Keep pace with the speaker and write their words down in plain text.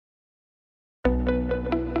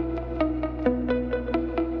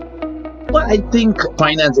What I think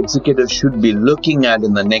finance executives should be looking at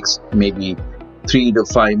in the next maybe 3 to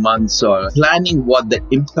 5 months or planning what the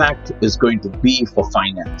impact is going to be for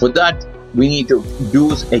finance. For that, we need to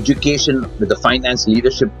do education with the finance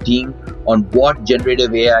leadership team on what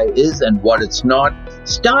generative AI is and what it's not.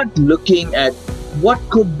 Start looking at what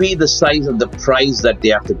could be the size of the prize that they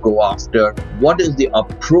have to go after. What is the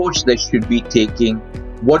approach they should be taking?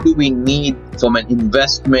 What do we need from an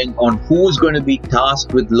investment on who's going to be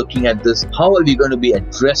tasked with looking at this? How are we going to be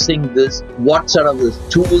addressing this? What sort of the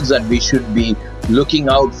tools that we should be looking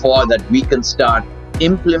out for that we can start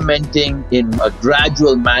implementing in a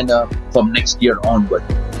gradual manner from next year onward?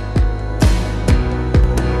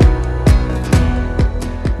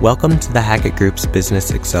 Welcome to the Hackett Group's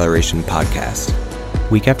Business Acceleration Podcast.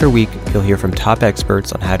 Week after week, you'll hear from top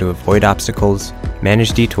experts on how to avoid obstacles,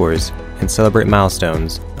 manage detours, and celebrate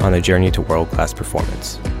milestones on the journey to world-class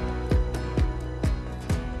performance.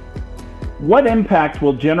 What impact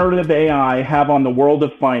will generative AI have on the world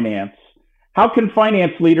of finance? How can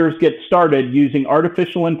finance leaders get started using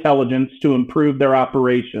artificial intelligence to improve their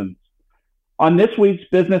operations? On this week's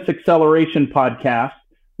Business Acceleration Podcast,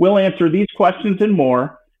 we'll answer these questions and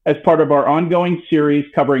more as part of our ongoing series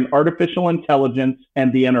covering artificial intelligence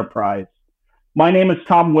and the enterprise. My name is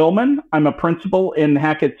Tom Willman. I'm a principal in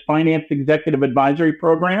Hackett's Finance Executive Advisory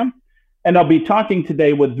Program, and I'll be talking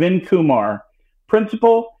today with Vin Kumar,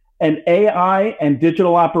 Principal and AI and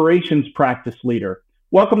Digital Operations Practice Leader.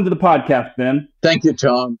 Welcome to the podcast, Vin. Thank you,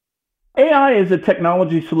 Tom. AI is a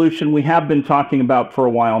technology solution we have been talking about for a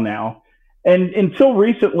while now, and until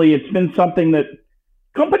recently, it's been something that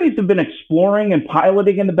companies have been exploring and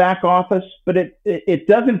piloting in the back office, but it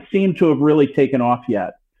doesn't seem to have really taken off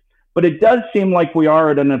yet. But it does seem like we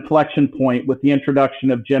are at an inflection point with the introduction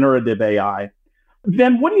of generative AI.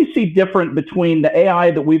 Then what do you see different between the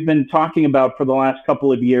AI that we've been talking about for the last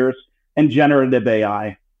couple of years and generative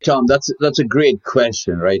AI? Tom, that's a great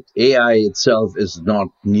question, right? AI itself is not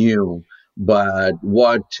new, but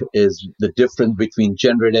what is the difference between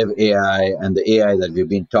generative AI and the AI that we've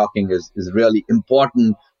been talking is really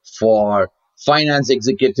important for finance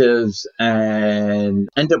executives and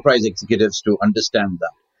enterprise executives to understand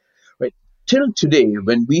that. Right. Till today,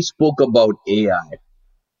 when we spoke about AI,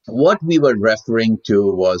 what we were referring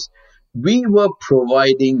to was we were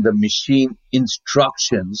providing the machine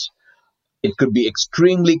instructions. It could be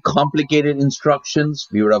extremely complicated instructions.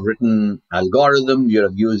 We would have written algorithm. We would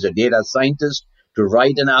have used a data scientist to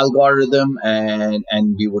write an algorithm,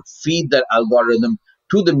 and we would feed that algorithm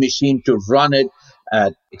to the machine to run it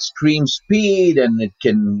at extreme speed, and it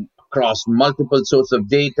can cross multiple sources of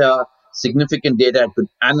data, significant data. It could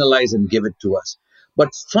analyze and give it to us. But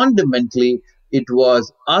fundamentally, it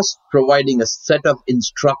was us providing a set of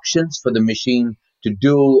instructions for the machine to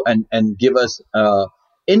do and give us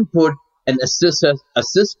input and assist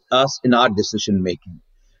us in our decision making.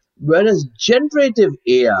 Whereas generative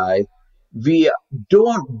AI, we do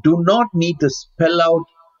not need to spell out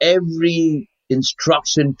every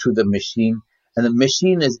instruction to the machine, and the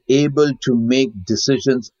machine is able to make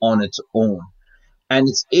decisions on its own. And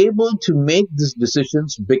it's able to make these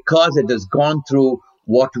decisions because it has gone through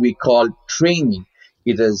what we call training.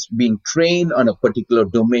 It has been trained on a particular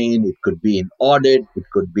domain. It could be in audit, it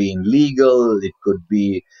could be in legal, it could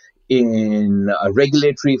be in a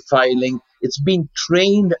regulatory filing. It's been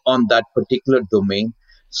trained on that particular domain.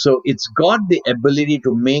 So it's got the ability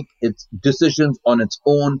to make its decisions on its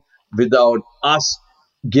own without us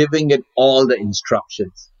giving it all the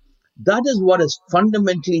instructions. That is what has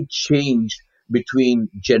fundamentally changed between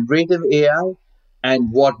generative AI and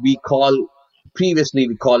what previously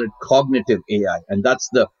we call it cognitive AI. And that's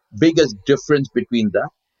the biggest difference between that.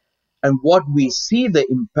 And what we see the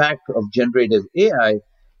impact of generative AI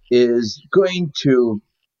is going to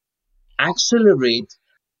accelerate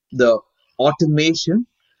the automation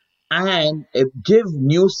and give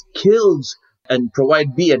new skills and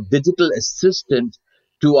be a digital assistant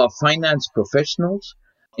to our finance professionals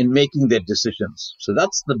in making their decisions. So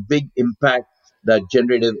that's the big impact that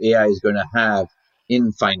generative AI is going to have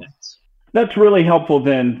in finance. That's really helpful,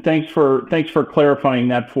 Vin. Thanks for clarifying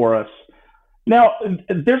that for us. Now,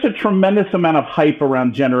 there's a tremendous amount of hype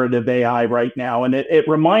around generative AI right now, and it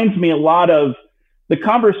reminds me a lot of the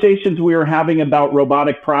conversations we were having about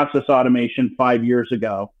robotic process automation 5 years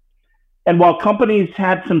ago. And while companies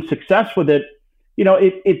had some success with it,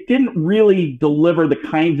 it didn't really deliver the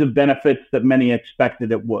kinds of benefits that many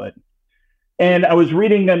expected it would. And I was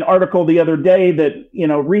reading an article the other day that,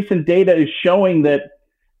 recent data is showing that,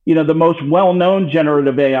 the most well-known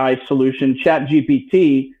generative AI solution,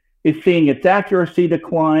 ChatGPT, is seeing its accuracy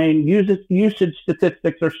decline. Usage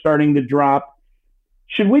statistics are starting to drop.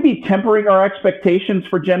 Should we be tempering our expectations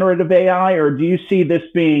for generative AI, or do you see this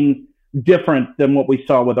being different than what we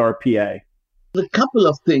saw with RPA? A couple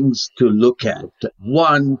of things to look at.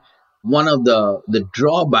 One of the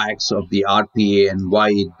drawbacks of the RPA and why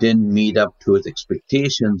it didn't meet up to its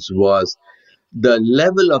expectations was the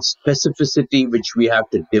level of specificity which we have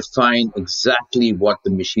to define exactly what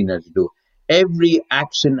the machine has to do. Every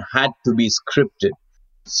action had to be scripted.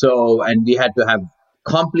 So, and we had to have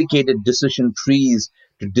complicated decision trees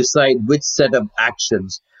to decide which set of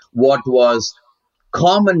actions, what was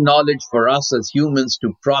common knowledge for us as humans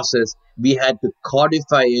to process, we had to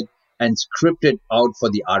codify it and script it out for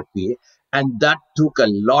the RPA. And that took a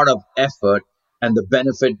lot of effort, and the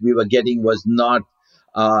benefit we were getting was not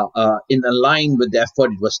in line with the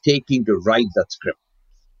effort it was taking to write that script.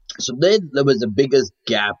 So there was the biggest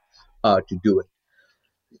gap to do it.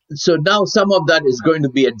 So now some of that is going to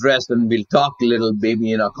be addressed, and we'll talk a little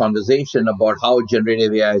maybe in our conversation about how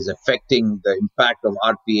generative AI is affecting the impact of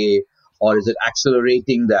RPA, or is it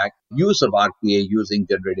accelerating the use of RPA using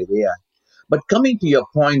generative AI. But coming to your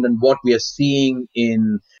point and what we are seeing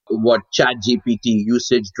in what ChatGPT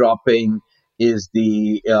usage dropping is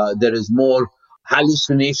there is more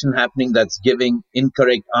hallucination happening that's giving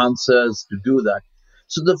incorrect answers to do that.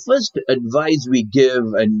 So the first advice we give,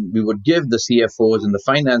 and we would give the CFOs in the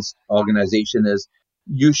finance organization, is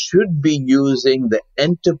you should be using the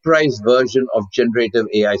enterprise version of generative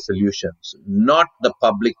AI solutions, not the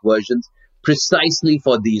public versions, precisely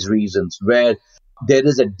for these reasons, where there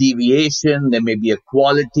is a deviation, there may be a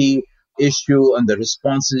quality issue on the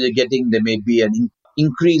responses you're getting, there may be an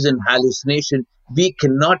increase in hallucination. We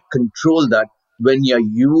cannot control that when you're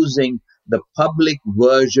using the public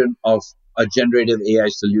version of a generative AI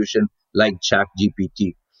solution like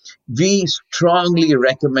ChatGPT. We strongly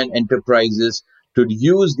recommend enterprises to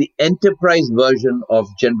use the enterprise version of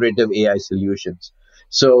generative AI solutions.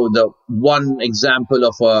 So the one example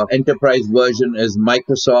of a enterprise version is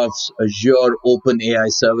Microsoft's Azure Open AI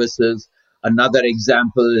services. Another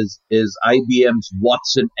example is IBM's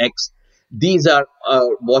Watson X. These are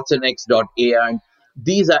WatsonX.ai.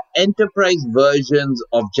 These are enterprise versions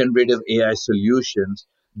of generative AI solutions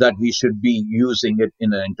that we should be using it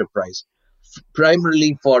in an enterprise,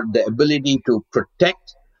 primarily for the ability to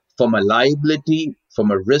protect from a liability,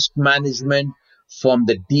 from a risk management, from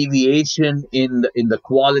the deviation in the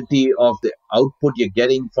quality of the output you're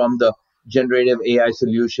getting from the generative AI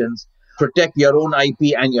solutions, protect your own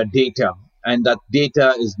IP and your data, and that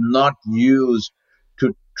data is not used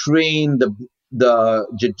to train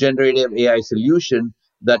the generative AI solution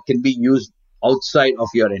that can be used outside of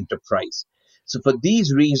your enterprise. So for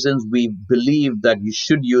these reasons, we believe that you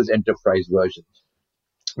should use enterprise versions.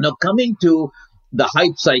 Now, coming to the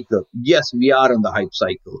hype cycle, yes, we are on the hype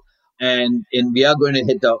cycle, and we are going to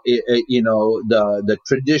hit the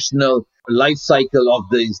traditional life cycle of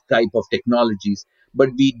these type of technologies.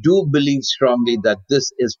 But we do believe strongly that this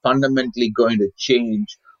is fundamentally going to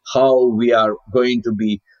change how we are going to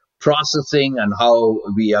be processing and how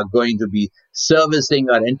we are going to be servicing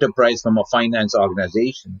our enterprise from a finance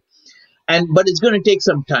organization. But it's going to take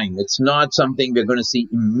some time. It's not something we're going to see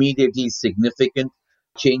immediately significant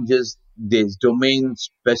changes. These domain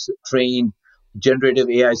trained generative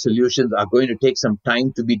AI solutions are going to take some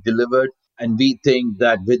time to be delivered, and we think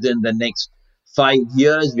that within the next 5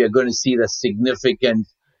 years we are going to see the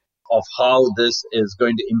significance of how this is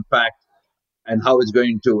going to impact and how it's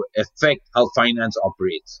going to affect how finance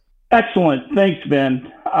operates. Excellent. Thanks, Ben.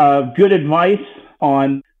 Good advice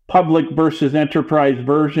on public versus enterprise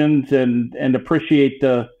versions, and appreciate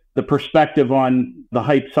the perspective on the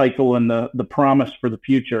hype cycle and the promise for the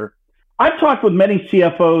future. I've talked with many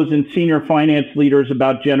CFOs and senior finance leaders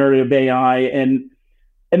about generative AI, and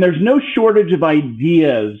there's no shortage of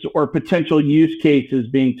ideas or potential use cases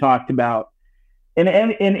being talked about in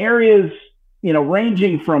areas,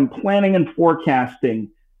 ranging from planning and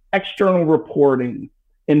forecasting, external reporting,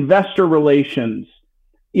 investor relations,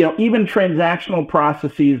 even transactional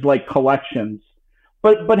processes like collections.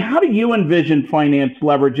 But how do you envision finance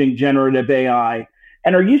leveraging generative AI?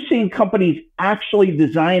 And are you seeing companies actually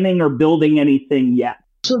designing or building anything yet?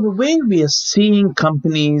 So the way we are seeing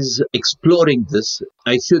companies exploring this,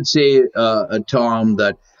 I should say, Tom,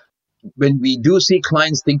 that when we do see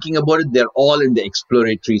clients thinking about it, they're all in the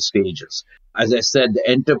exploratory stages. As I said, the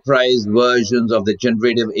enterprise versions of the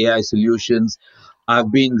generative AI solutions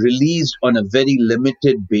have been released on a very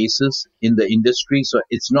limited basis in the industry. So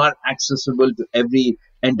it's not accessible to every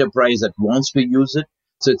enterprise that wants to use it.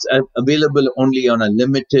 So it's available only on a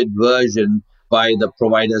limited version by the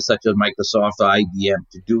providers such as Microsoft or IBM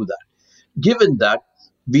to do that. Given that,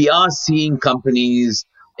 we are seeing companies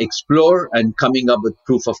explore and coming up with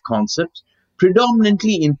proof of concepts,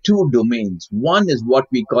 predominantly in two domains. One is what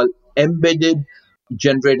we call embedded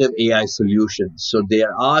generative AI solutions. So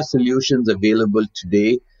there are solutions available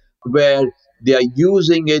today where they are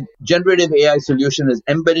using it. Generative AI solution is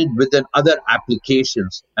embedded within other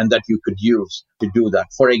applications and that you could use to do that.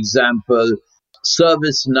 For example,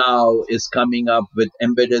 ServiceNow is coming up with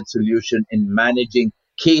embedded solution in managing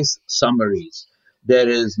case summaries. There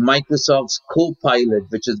is Microsoft's Copilot,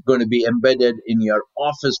 which is going to be embedded in your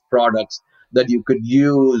Office products that you could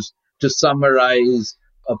use to summarize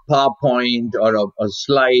a PowerPoint or a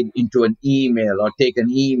slide into an email, or take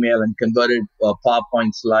an email and convert it to a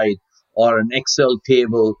PowerPoint slide or an Excel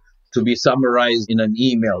table to be summarized in an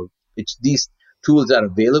email. It's these tools are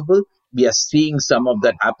available. We are seeing some of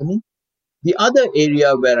that happening. The other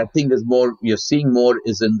area where I think is more you're seeing more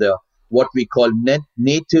is in the what we call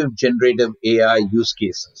native generative AI use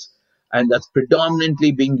cases, and that's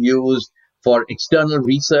predominantly being used for external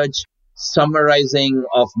research, summarizing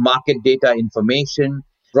of market data information,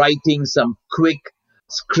 writing some quick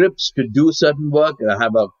scripts to do certain work. I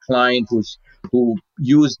have a client who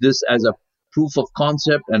used this as a proof of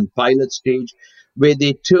concept and pilot stage, where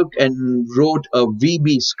they took and wrote a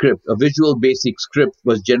VB script, a Visual Basic script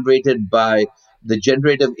was generated by the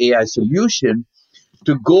generative AI solution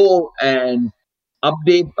to go and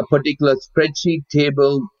update a particular spreadsheet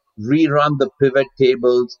table, rerun the pivot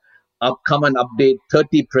tables, come and update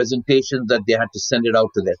 30 presentations that they had to send it out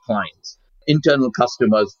to their clients, internal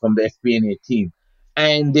customers from the FP&A team.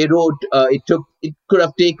 And they wrote, it could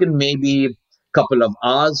have taken maybe a couple of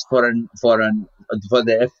hours for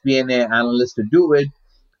the FP&A analyst to do it.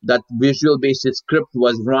 That Visual Basic script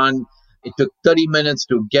was run. It took 30 minutes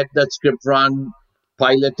to get that script run,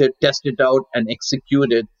 pilot it, test it out, and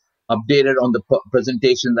execute it, update it on the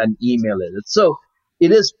presentation, and email it. So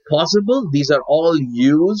it is possible. These are all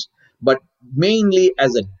used, but mainly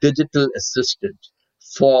as a digital assistant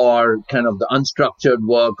for kind of the unstructured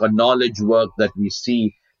work or knowledge work that we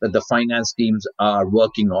see that the finance teams are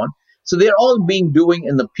working on. So they're all being doing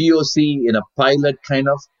in the POC, in a pilot kind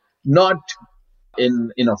of, not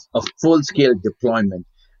in a full scale deployment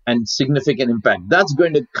and significant impact. That's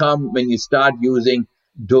going to come when you start using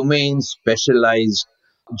domain specialized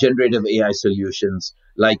generative AI solutions,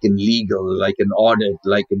 like in legal, like in audit,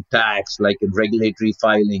 like in tax, like in regulatory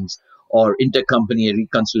filings, or intercompany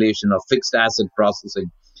reconciliation, or fixed asset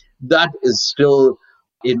processing. That is still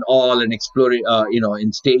in all and exploring,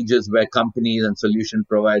 in stages where companies and solution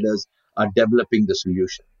providers are developing the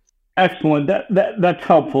solution. Excellent. That's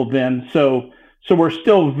helpful, Vin. So we're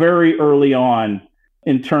still very early on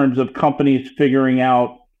in terms of companies figuring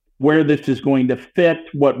out where this is going to fit,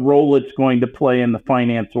 what role it's going to play in the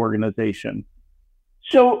finance organization.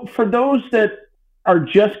 So for those that are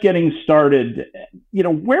just getting started,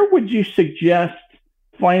 where would you suggest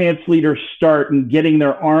finance leaders start in getting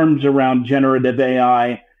their arms around generative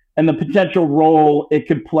AI and the potential role it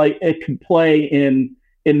could play in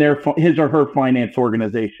his or her finance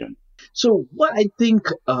organization? So what I think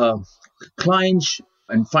clients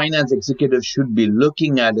and finance executives should be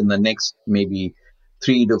looking at in the next maybe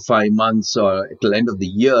 3 to 5 months or at the end of the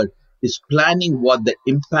year is planning what the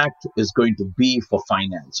impact is going to be for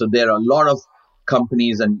finance. So there are a lot of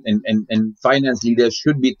companies and finance leaders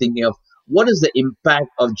should be thinking of what is the impact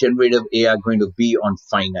of generative AI going to be on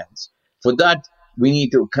finance. For that, we need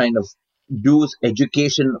to kind of do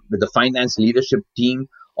education with the finance leadership team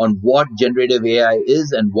on what generative AI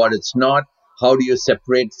is and what it's not. How do you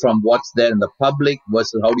separate from what's there in the public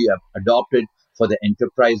versus how do you adopt it for the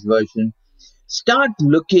enterprise version? Start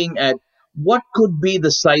looking at what could be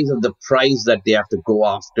the size of the prize that they have to go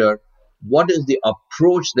after. What is the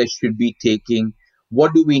approach they should be taking?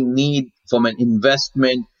 What do we need from an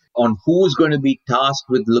investment on who's going to be tasked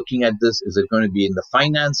with looking at this? Is it going to be in the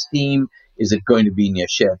finance team? Is it going to be in your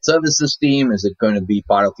shared services team? Is it going to be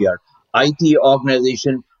part of your IT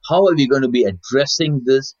organization? How are we going to be addressing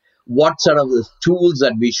this? What sort of the tools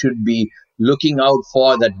that we should be looking out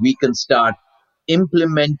for that we can start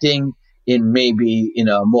implementing in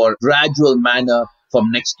a more gradual manner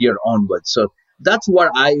from next year onwards. So that's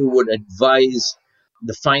what I would advise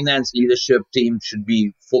the finance leadership team should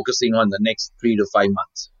be focusing on the next 3 to 5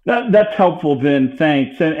 months. That's helpful, Vin.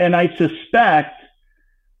 Thanks. And I suspect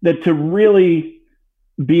that to really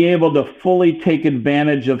be able to fully take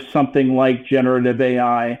advantage of something like generative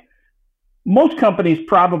AI, most companies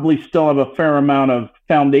probably still have a fair amount of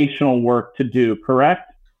foundational work to do, correct?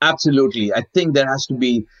 Absolutely. I think there has to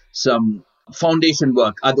be some foundation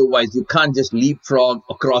work. Otherwise, you can't just leapfrog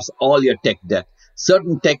across all your tech debt.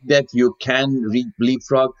 Certain tech debt you can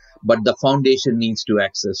leapfrog, but the foundation needs to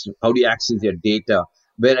access. How do you access your data?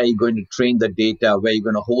 Where are you going to train the data? Where are you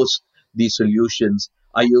going to host these solutions?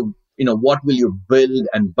 Are you, what will you build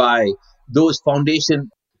and buy? Those foundation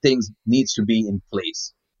things needs to be in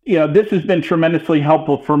place. This has been tremendously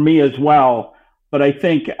helpful for me as well. But I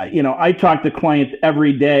think, I talk to clients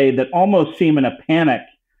every day that almost seem in a panic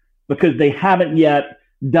because they haven't yet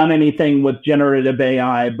done anything with generative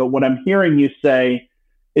AI. But what I'm hearing you say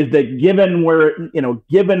is that given where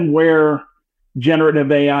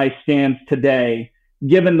generative AI stands today,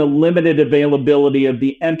 given the limited availability of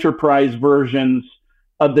the enterprise versions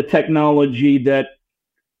of the technology that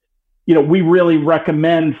we really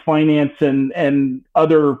recommend finance and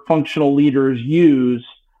other functional leaders use,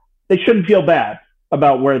 they shouldn't feel bad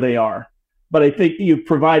about where they are. But I think you've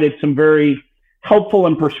provided some very helpful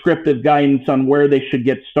and prescriptive guidance on where they should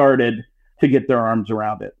get started to get their arms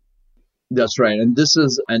around it. That's right. And this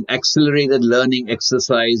is an accelerated learning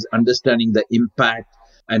exercise, understanding the impact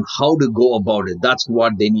and how to go about it. That's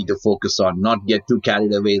what they need to focus on, not get too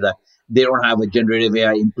carried away that they don't have a generative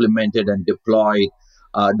AI implemented and deployed.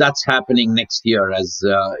 That's happening next year as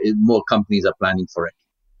more companies are planning for it.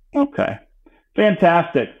 Okay,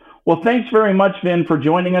 fantastic. Well, thanks very much, Vin, for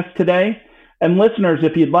joining us today. And listeners,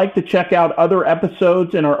 if you'd like to check out other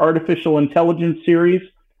episodes in our artificial intelligence series,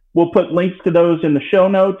 we'll put links to those in the show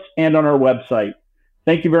notes and on our website.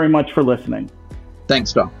 Thank you very much for listening.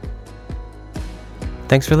 Thanks, Tom.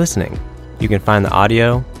 Thanks for listening. You can find the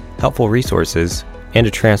audio, helpful resources, and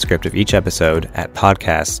a transcript of each episode at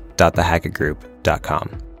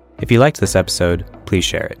podcast.thehackettgroup.com. If you liked this episode, please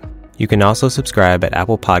share it. You can also subscribe at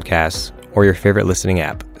Apple Podcasts or your favorite listening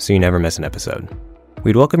app so you never miss an episode.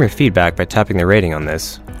 We'd welcome your feedback by tapping the rating on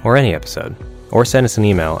this or any episode, or send us an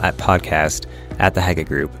email at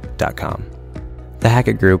podcast@thehackettgroup.com. The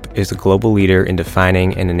Hackett Group is a global leader in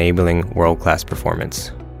defining and enabling world-class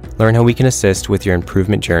performance. Learn how we can assist with your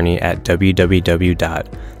improvement journey at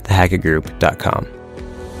www.thehackettgroup.com.